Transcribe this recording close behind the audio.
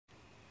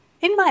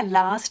In my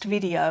last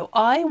video,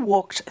 I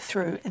walked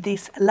through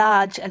this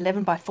large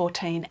 11 by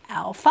 14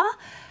 alpha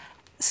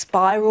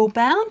spiral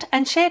bound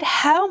and shared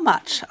how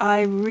much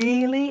I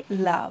really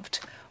loved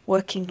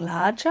working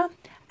larger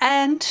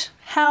and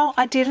how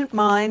I didn't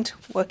mind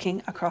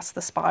working across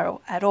the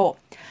spiral at all.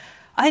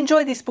 I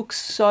enjoy this book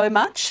so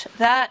much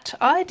that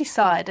I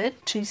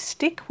decided to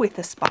stick with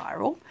the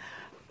spiral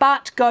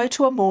but go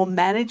to a more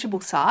manageable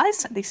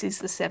size. This is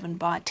the 7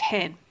 by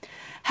 10.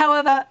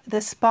 However,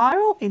 the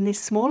spiral in this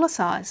smaller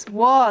size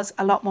was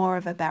a lot more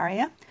of a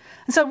barrier.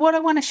 And so what I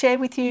want to share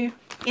with you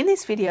in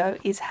this video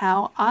is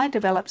how I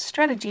developed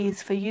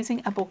strategies for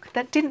using a book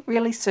that didn't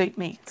really suit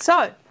me.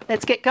 So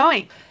let's get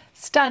going.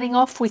 Starting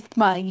off with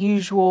my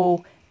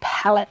usual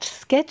palette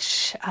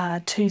sketch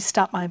to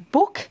start my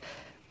book.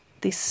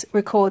 This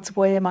records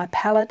where my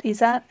palette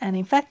is at, and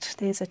in fact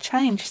there's a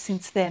change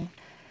since then.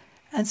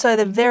 And so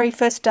the very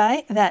first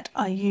day that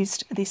I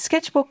used this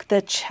sketchbook,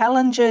 the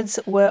challenges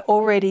were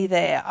already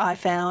there. I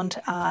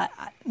found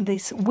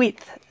this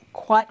width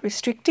quite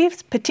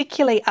restrictive,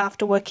 particularly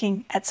after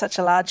working at such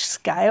a large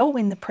scale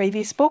in the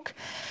previous book.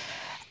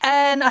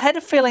 And I had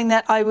a feeling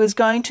that I was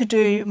going to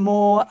do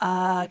more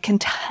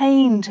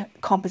contained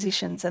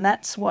compositions, and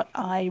that's what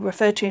I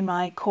refer to in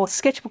my course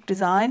Sketchbook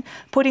Design,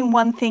 putting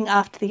one thing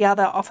after the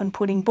other, often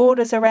putting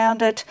borders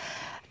around it,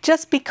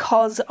 just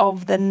because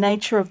of the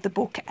nature of the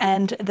book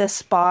and the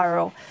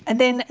spiral. And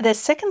then the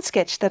second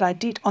sketch that I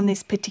did on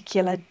this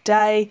particular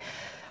day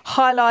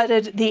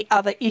highlighted the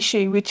other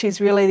issue, which is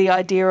really the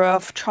idea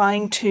of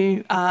trying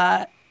to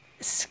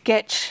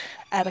sketch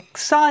at a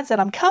size that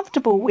I'm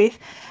comfortable with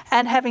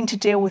and having to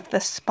deal with the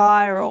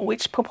spiral,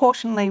 which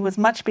proportionally was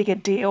much bigger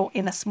deal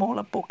in a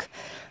smaller book.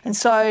 And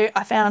so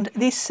I found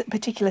this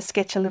particular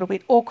sketch a little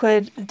bit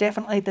awkward.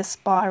 Definitely the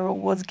spiral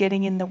was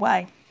getting in the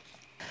way.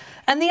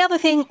 And the other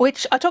thing,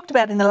 which I talked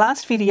about in the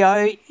last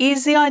video,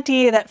 is the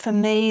idea that for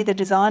me the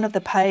design of the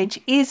page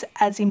is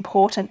as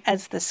important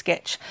as the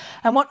sketch.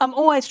 And what I'm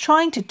always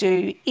trying to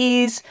do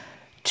is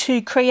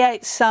to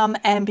create some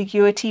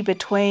ambiguity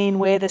between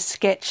where the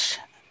sketch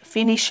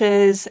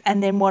finishes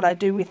and then what I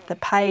do with the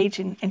page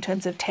in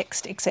terms of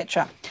text,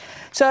 etc.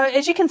 So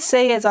as you can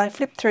see, as I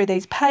flip through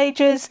these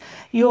pages,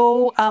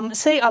 you'll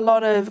see a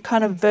lot of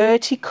kind of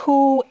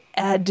vertical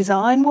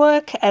design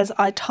work as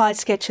I tie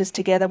sketches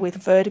together with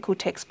vertical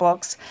text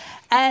blocks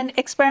and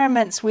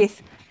experiments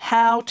with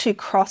how to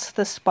cross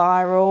the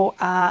spiral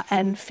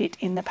and fit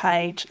in the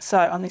page. So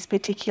on this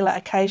particular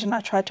occasion,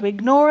 I tried to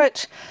ignore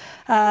it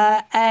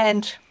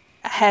and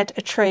had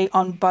a tree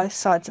on both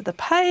sides of the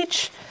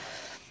page.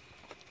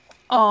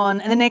 On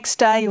the next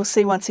day, you'll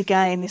see once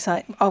again this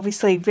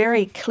obviously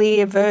very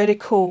clear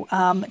vertical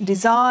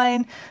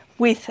design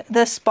with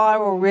the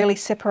spiral really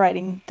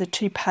separating the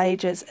two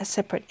pages as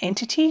separate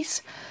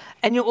entities.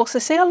 And you'll also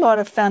see a lot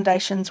of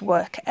foundations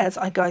work as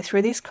I go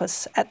through this,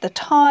 because at the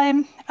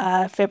time,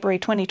 February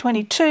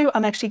 2022,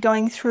 I'm actually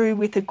going through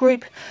with a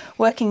group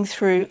working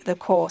through the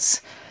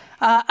course.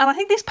 And I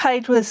think this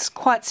page was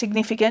quite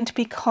significant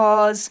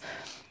because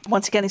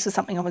once again, this is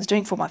something I was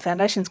doing for my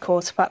foundations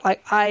course, but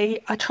like I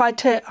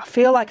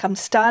feel like I'm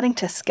starting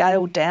to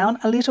scale down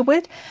a little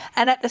bit.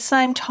 And at the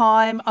same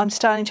time, I'm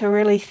starting to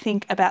really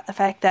think about the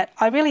fact that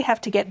I really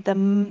have to get the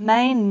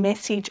main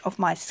message of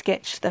my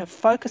sketch, the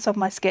focus of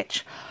my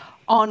sketch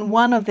on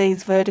one of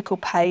these vertical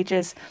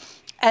pages,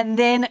 and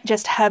then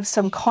just have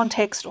some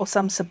context or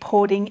some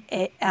supporting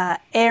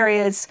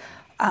areas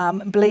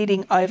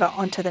bleeding over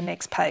onto the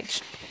next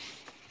page.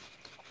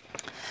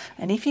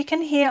 And if you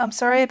can hear, I'm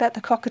sorry about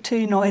the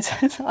cockatoo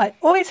noises. I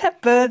always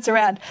have birds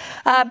around.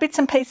 Bits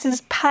and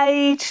pieces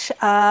page,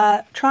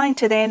 trying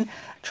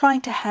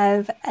to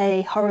have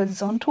a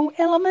horizontal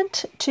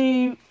element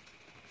to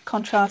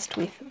contrast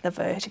with the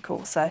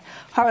vertical. So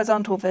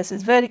horizontal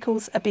versus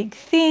vertical's a big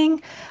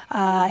thing.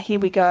 Here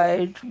we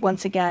go,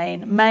 once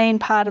again, main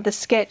part of the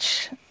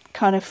sketch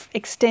kind of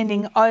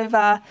extending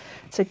over,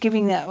 so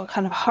giving that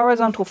kind of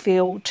horizontal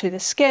feel to the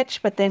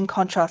sketch, but then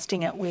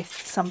contrasting it with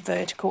some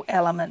vertical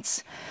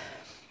elements.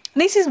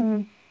 This is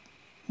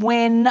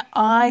when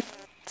I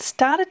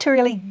started to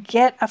really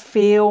get a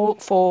feel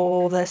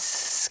for the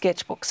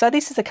sketchbook. So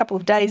this is a couple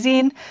of days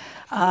in.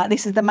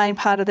 This is the main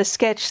part of the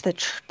sketch,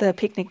 the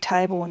picnic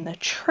table and the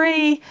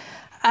tree.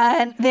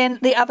 And then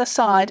the other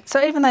side,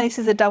 so even though this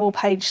is a double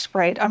page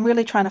spread, I'm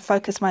really trying to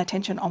focus my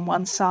attention on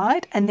one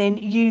side and then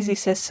use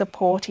this as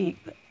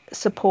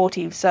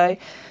supportive. So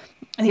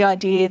the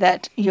idea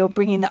that you're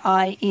bringing the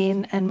eye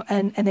in and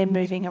then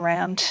moving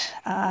around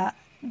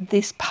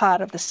this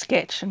part of the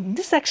sketch. And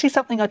this is actually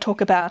something I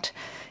talk about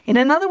in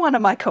another one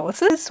of my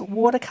courses,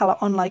 Watercolour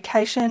on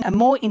Location, a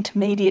more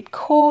intermediate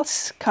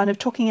course, kind of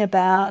talking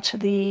about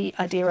the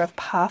idea of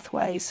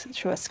pathways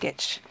through a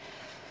sketch.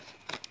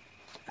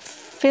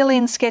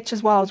 Fill-in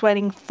sketches while I was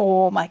waiting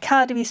for my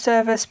car to be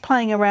serviced,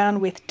 playing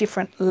around with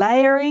different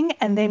layering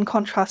and then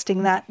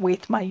contrasting that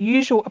with my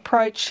usual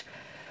approach,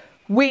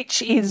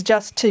 which is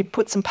just to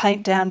put some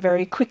paint down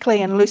very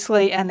quickly and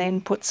loosely and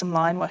then put some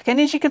line work. And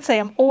as you can see,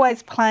 I'm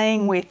always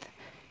playing with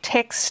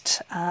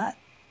text,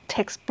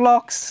 text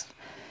blocks,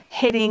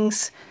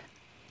 headings,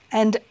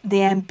 and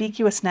the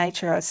ambiguous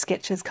nature of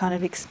sketches kind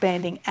of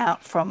expanding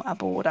out from a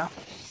border.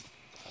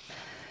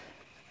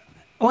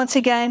 Once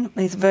again,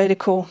 this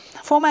vertical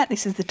format.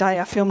 This is the day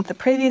I filmed the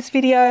previous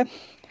video.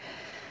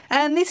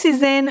 And this is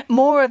then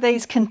more of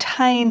these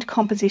contained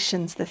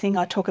compositions, the thing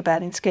I talk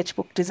about in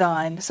sketchbook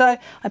design. So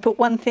I put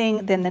one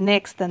thing, then the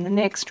next,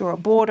 draw a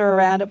border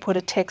around it, put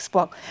a text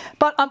block.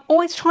 But I'm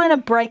always trying to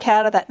break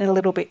out of that in a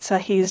little bit. So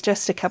here's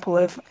just a couple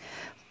of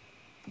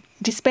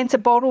dispenser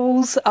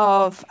bottles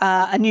of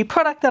a new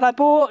product that I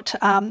bought.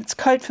 It's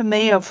code for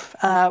me of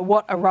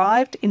what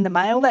arrived in the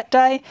mail that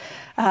day.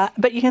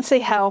 But you can see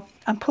how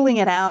I'm pulling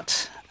it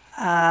out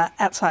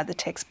outside the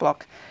text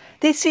block.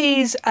 This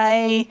is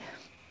a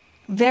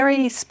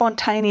very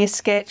spontaneous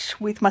sketch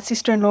with my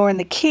sister-in-law and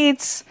the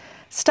kids.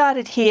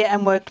 Started here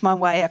and worked my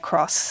way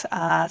across.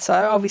 So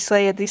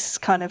obviously this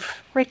kind of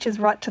reaches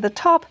right to the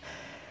top.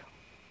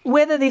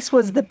 Whether this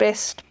was the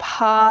best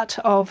part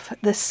of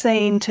the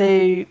scene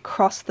to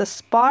cross the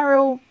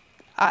spiral,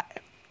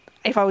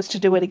 if I was to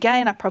do it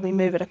again, I'd probably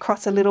move it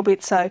across a little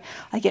bit so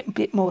I get a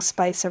bit more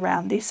space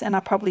around this, and I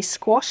probably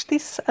squash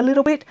this a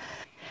little bit.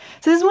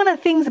 So this is one of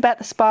the things about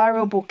the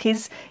spiral book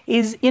is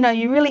you know,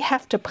 you really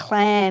have to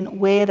plan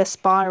where the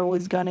spiral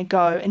is going to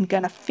go and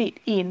going to fit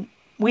in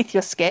with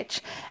your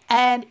sketch,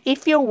 and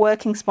if you're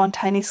working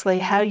spontaneously,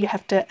 how you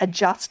have to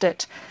adjust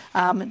it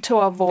to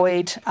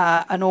avoid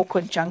an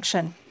awkward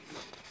junction.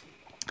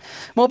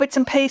 More bits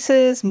and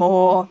pieces,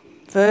 more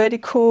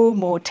vertical,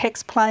 more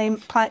text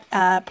playing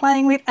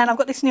with, and I've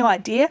got this new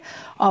idea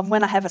of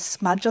when I have a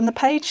smudge on the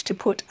page to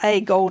put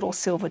a gold or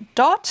silver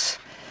dot.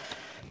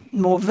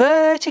 More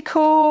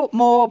vertical,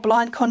 more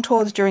blind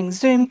contours during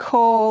Zoom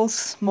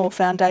calls, more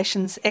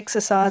foundations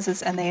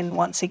exercises, and then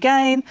once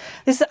again,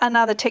 this is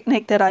another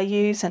technique that I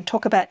use and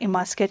talk about in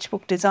my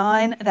sketchbook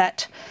design,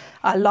 that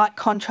I like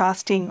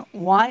contrasting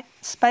white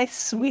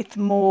space with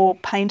more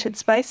painted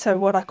space, so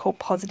what I call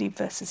positive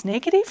versus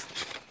negative.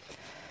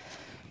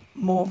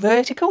 More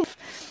vertical.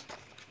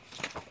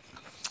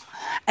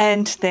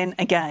 And then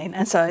again,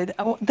 and so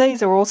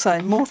these are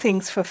also more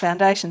things for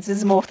foundations. This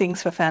is more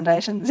things for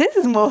foundations. This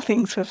is more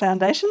things for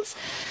foundations.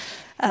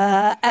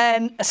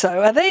 And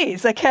so are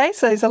these, okay?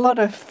 So there's a lot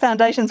of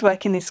foundations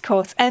work in this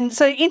course. And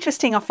so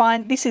interesting, I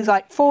find this is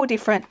like 4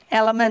 different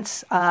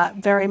elements,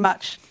 very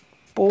much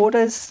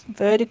borders,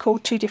 vertical,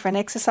 2 different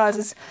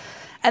exercises.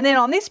 And then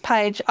on this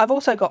page, I've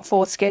also got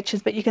 4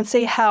 sketches, but you can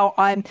see how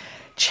I'm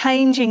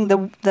changing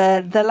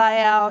the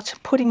layout,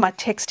 putting my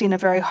text in a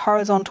very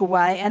horizontal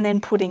way, and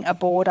then putting a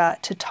border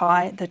to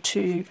tie the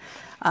 2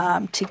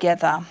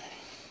 together.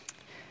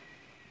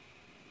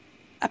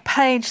 A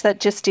page that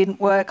just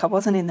didn't work. I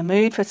wasn't in the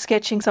mood for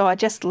sketching, so I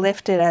just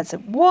left it as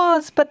it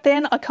was, but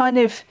then I kind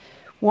of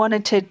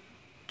wanted to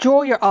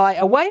draw your eye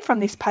away from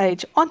this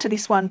page onto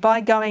this one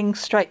by going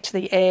straight to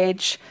the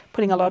edge,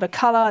 putting a lot of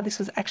colour. This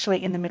was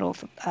actually in the middle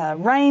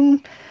of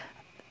rain.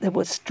 There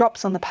was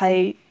drops on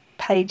the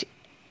page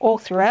all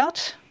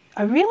throughout.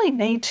 I really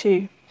need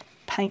to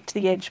paint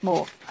the edge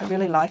more. I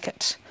really like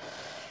it.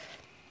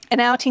 An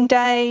outing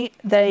day,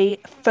 the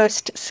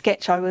first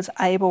sketch I was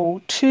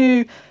able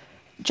to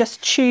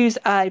just choose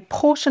a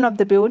portion of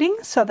the building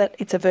so that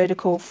it's a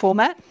vertical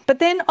format. But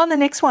then on the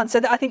next one, so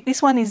I think this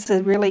one is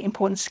a really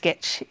important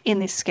sketch in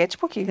this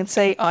sketchbook. You can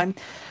see I'm,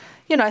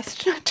 you know,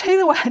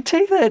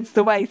 2/3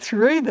 the way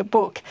through the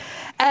book.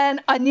 And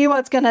I knew I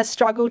was going to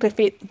struggle to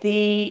fit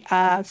the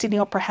Sydney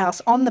Opera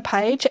House on the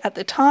page at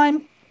the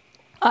time.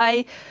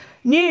 I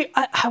knew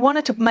I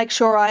wanted to make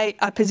sure I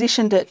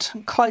positioned it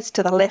close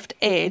to the left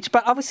edge,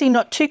 but obviously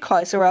not too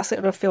close or else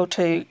it would feel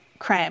too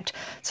cramped.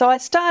 So I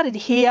started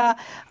here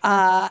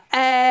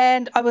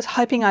and I was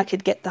hoping I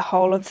could get the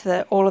whole of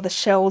all of the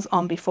shells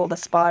on before the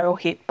spiral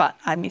hit, but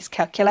I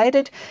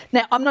miscalculated.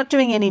 Now I'm not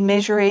doing any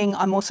measuring.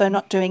 I'm also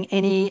not doing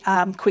any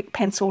quick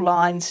pencil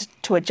lines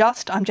to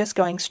adjust. I'm just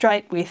going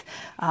straight with,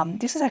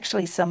 this is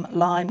actually some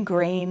lime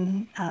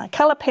green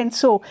colour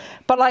pencil,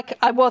 but like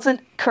I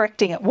wasn't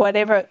correcting it.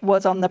 Whatever it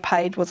was on the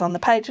page was on the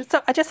page.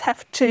 So I just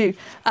have to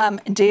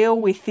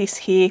deal with this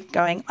here,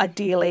 going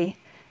ideally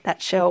that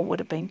shell would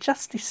have been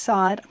just this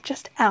side. I'm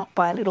just out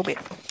by a little bit.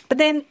 But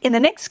then in the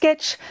next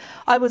sketch,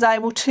 I was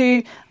able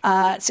to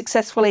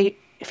successfully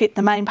fit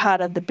the main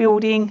part of the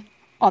building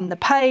on the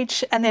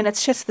page, and then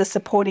it's just the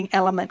supporting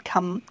element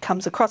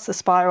comes across the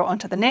spiral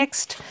onto the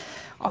next.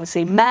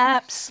 Obviously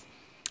maps,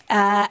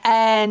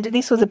 and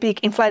this was a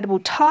big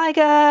inflatable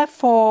tiger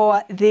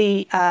for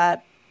the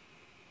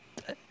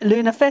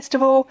Lunar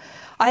Festival.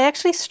 I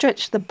actually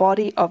stretched the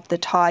body of the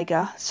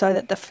tiger so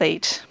that the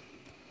feet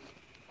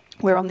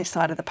were on this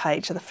side of the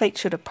page, so the feet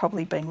should have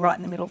probably been right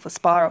in the middle of the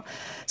spiral.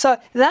 So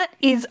that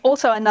is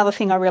also another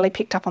thing I really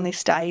picked up on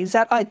this day, is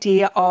that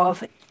idea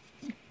of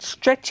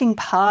stretching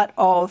part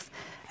of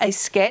a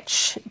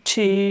sketch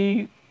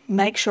to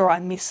make sure I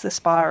miss the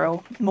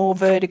spiral. More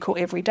vertical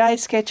everyday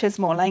sketches,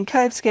 more Lane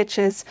Cove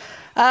sketches.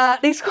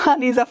 This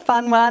one is a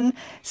fun one.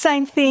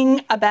 Same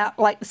thing about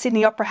like the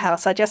Sydney Opera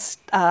House. I just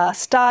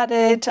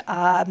started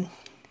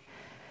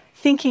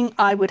thinking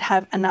I would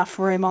have enough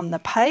room on the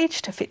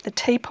page to fit the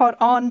teapot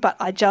on, but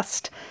I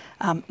just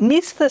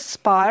missed the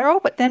spiral,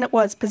 but then it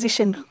was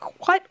positioned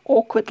quite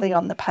awkwardly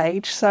on the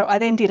page. So I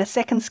then did a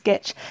second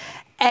sketch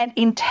and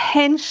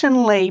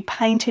intentionally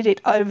painted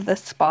it over the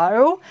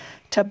spiral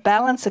to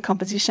balance the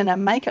composition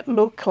and make it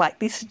look like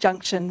this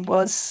junction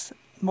was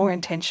more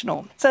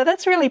intentional. So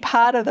that's really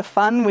part of the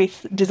fun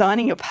with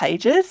designing your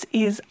pages,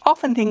 is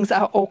often things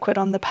are awkward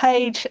on the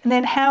page, and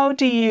then how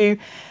do you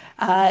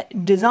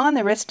design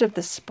the rest of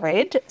the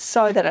spread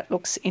so that it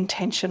looks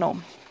intentional.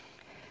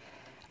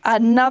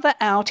 Another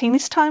outing,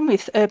 this time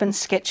with Urban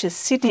Sketches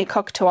Sydney at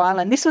Cockatoo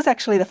Island. This was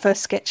actually the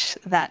first sketch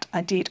that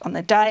I did on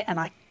the day,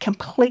 and I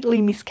completely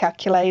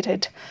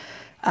miscalculated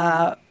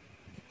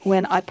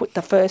when I put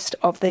the first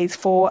of these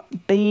 4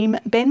 beam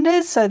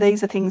benders. So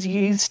these are things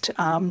used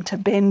to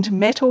bend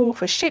metal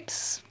for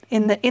ships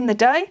in the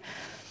day.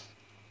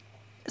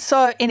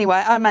 So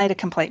anyway, I made a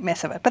complete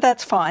mess of it, but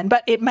that's fine.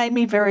 But it made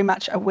me very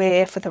much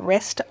aware for the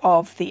rest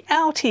of the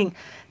outing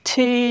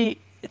to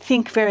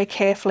think very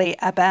carefully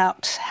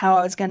about how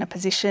I was going to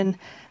position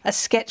a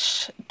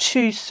sketch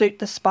to suit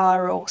the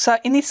spiral. So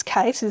in this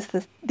case,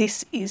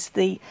 this is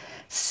the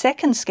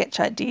second sketch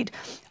I did.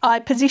 I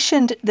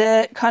positioned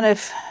the kind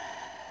of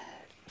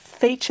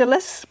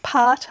featureless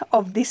part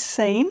of this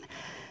scene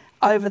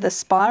over the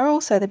spiral,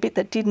 so the bit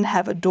that didn't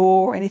have a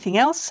door or anything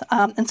else,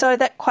 and so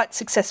that quite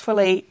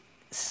successfully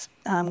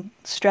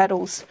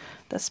straddles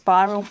the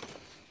spiral.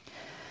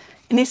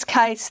 In this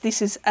case,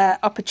 this is an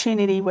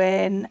opportunity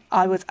when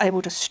I was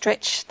able to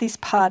stretch this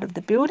part of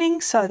the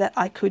building so that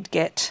I could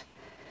get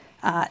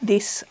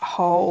this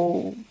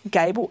whole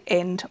gable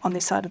end on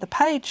this side of the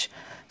page.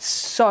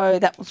 So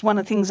that was one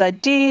of the things I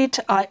did.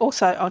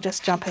 I'll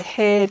just jump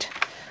ahead.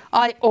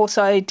 I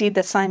also did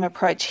the same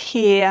approach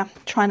here,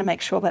 trying to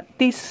make sure that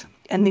this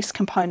and this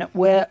component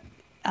were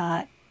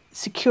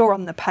secure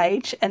on the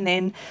page, and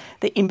then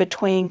the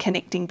in-between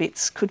connecting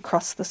bits could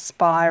cross the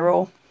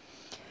spiral.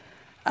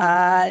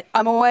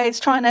 I'm always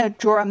trying to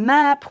draw a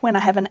map when I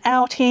have an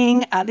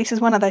outing. This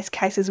is one of those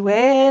cases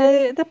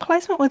where the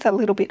placement was a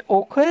little bit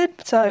awkward,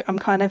 so I'm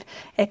kind of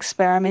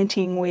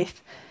experimenting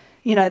with,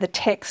 the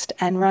text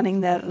and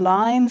running the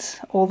lines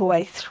all the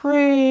way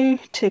through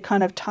to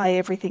kind of tie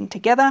everything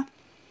together.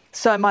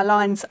 So my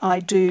lines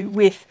I do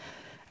with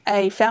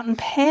a fountain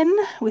pen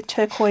with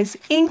turquoise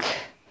ink.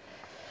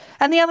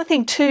 And the other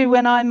thing too,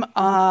 when I'm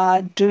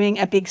doing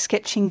a big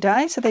sketching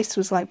day, so this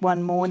was like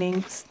one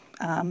morning,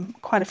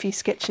 quite a few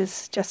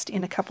sketches just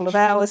in a couple of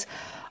hours,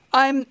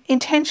 I'm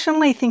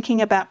intentionally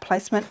thinking about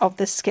placement of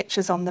the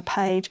sketches on the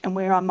page and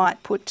where I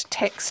might put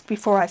text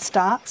before I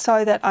start,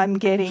 so that I'm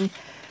getting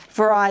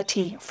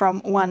variety from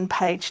one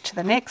page to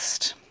the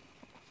next.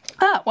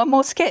 One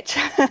more sketch.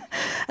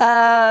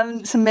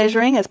 Some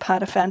measuring as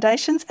part of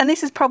foundations. And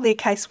this is probably a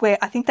case where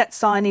I think that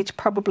signage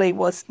probably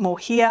was more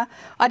here.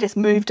 I just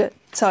moved it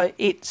so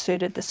it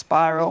suited the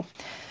spiral.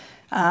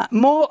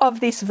 More of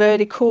this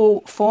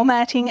vertical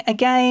formatting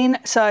again.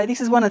 So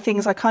this is one of the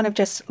things I kind of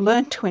just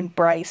learned to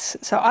embrace.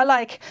 So I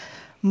like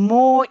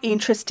more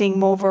interesting,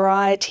 more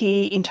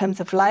variety in terms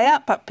of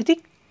layout, but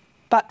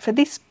for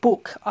this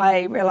book,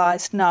 I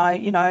realised,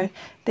 no,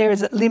 there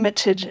is a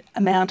limited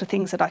amount of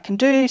things that I can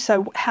do.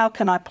 So how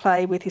can I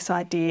play with this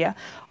idea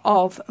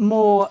of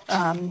more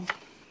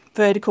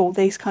vertical,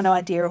 these kind of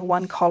idea of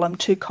 1 column,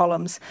 2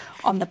 columns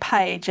on the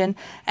page. And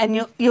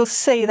you'll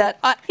see that,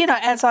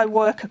 as I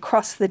work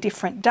across the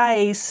different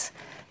days,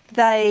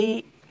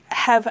 they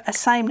have a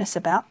sameness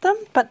about them,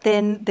 but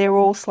then they're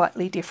all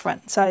slightly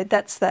different. So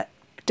that's that,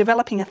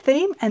 developing a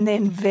theme and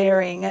then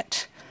varying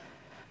it.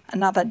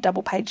 Another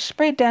double page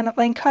spread down at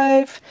Lane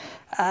Cove.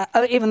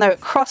 Even though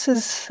it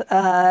crosses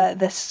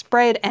the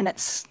spread and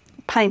it's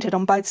painted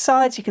on both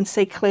sides, you can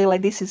see clearly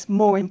this is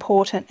more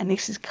important and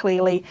this is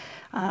clearly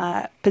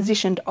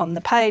positioned on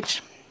the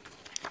page.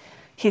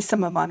 Here's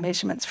some of my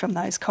measurements from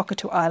those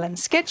Cockatoo Island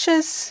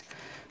sketches.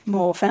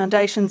 More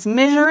foundations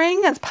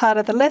measuring as part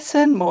of the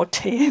lesson, more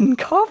tea and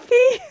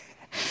coffee,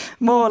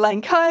 more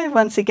Lane Cove.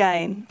 Once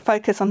again,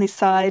 focus on this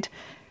side.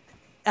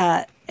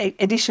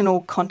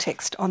 Additional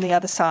context on the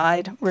other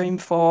side, room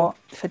for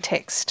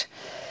text.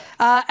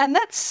 And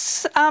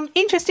that's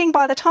interesting.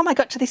 By the time I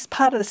got to this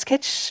part of the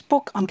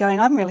sketchbook, I'm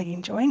really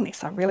enjoying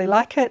this. I really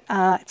like it.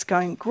 It's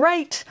going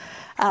great.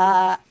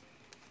 I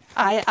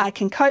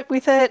can cope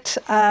with it.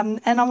 And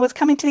I was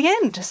coming to the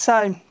end.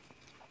 So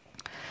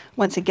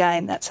once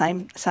again, that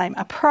same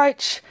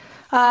approach.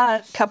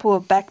 A couple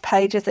of back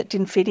pages that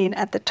didn't fit in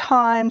at the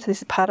time. So this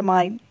is part of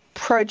my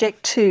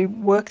project to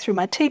work through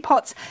my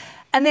teapots.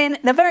 And then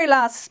the very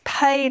last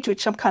page,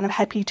 which I'm kind of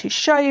happy to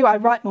show you, I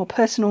write more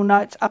personal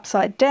notes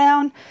upside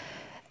down.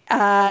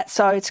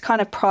 So it's kind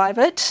of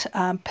private.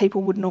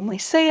 People would normally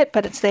see it,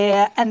 but it's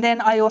there. And then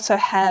I also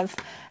have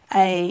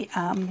a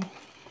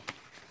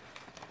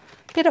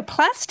bit of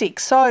plastic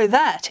so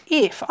that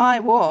if I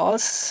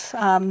was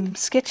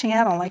sketching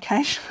out on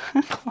location,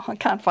 I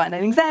can't find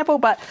an example,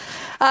 but,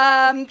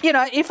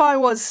 if I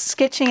was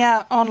sketching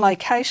out on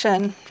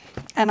location,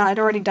 and I'd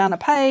already done a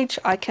page,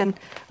 I can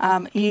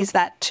use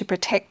that to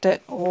protect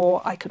it,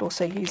 or I could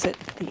also use it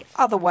the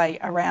other way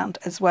around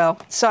as well.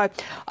 So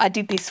I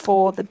did this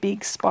for the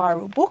big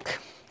spiral book,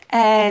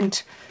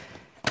 and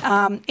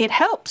it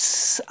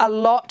helps a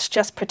lot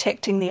just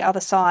protecting the other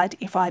side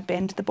if I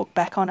bend the book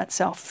back on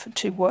itself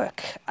to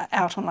work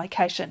out on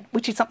location,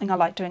 which is something I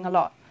like doing a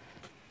lot.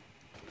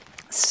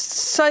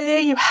 So there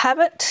you have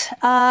it.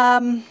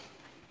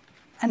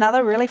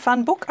 Another really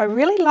fun book. I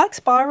really like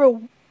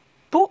spiral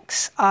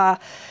books.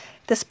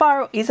 The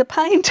spiral is a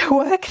pain to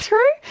work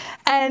through,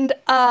 and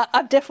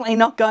I'm definitely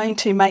not going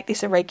to make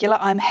this a regular.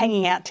 I'm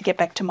hanging out to get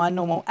back to my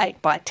normal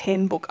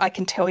 8x10 book, I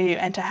can tell you,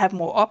 and to have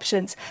more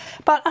options.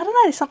 But I don't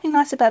know, there's something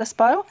nice about a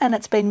spiral, and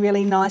it's been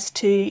really nice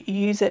to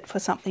use it for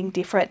something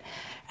different.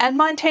 And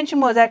my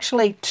intention was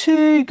actually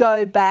to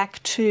go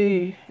back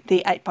to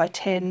the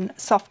 8x10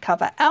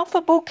 softcover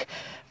alpha book,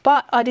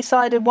 but I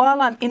decided while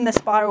I'm in the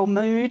spiral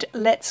mood,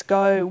 let's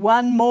go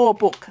one more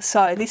book.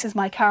 So this is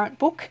my current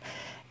book.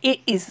 It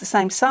is the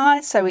same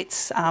size, so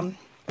it's the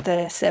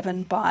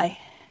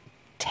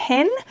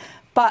 7x10,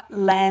 but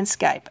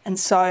landscape. And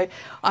so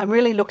I'm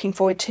really looking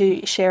forward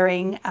to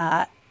sharing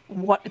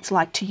what it's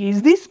like to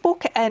use this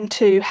book and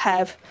to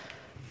have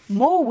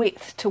more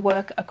width to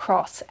work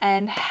across,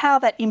 and how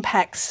that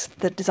impacts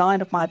the design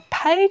of my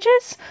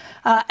pages,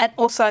 and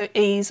also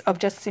ease of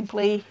just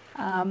simply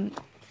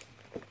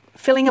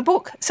filling a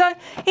book. So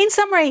in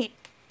summary,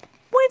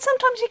 when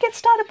sometimes you get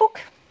started a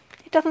book,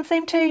 it doesn't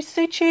seem to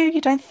suit you,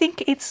 you don't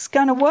think it's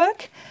going to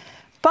work,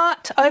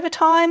 but over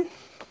time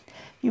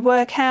you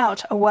work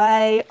out a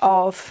way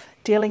of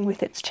dealing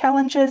with its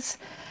challenges,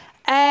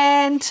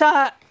 and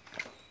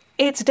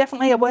it's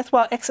definitely a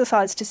worthwhile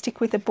exercise to stick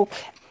with a book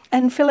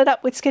and fill it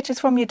up with sketches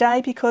from your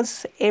day,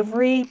 because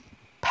every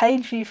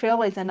page you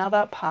fill is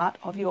another part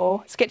of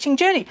your sketching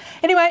journey.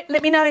 Anyway,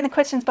 let me know in the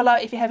questions below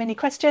if you have any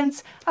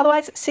questions.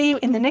 Otherwise, see you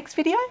in the next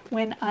video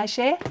when I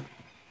share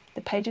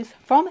the pages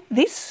from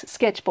this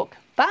sketchbook.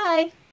 Bye!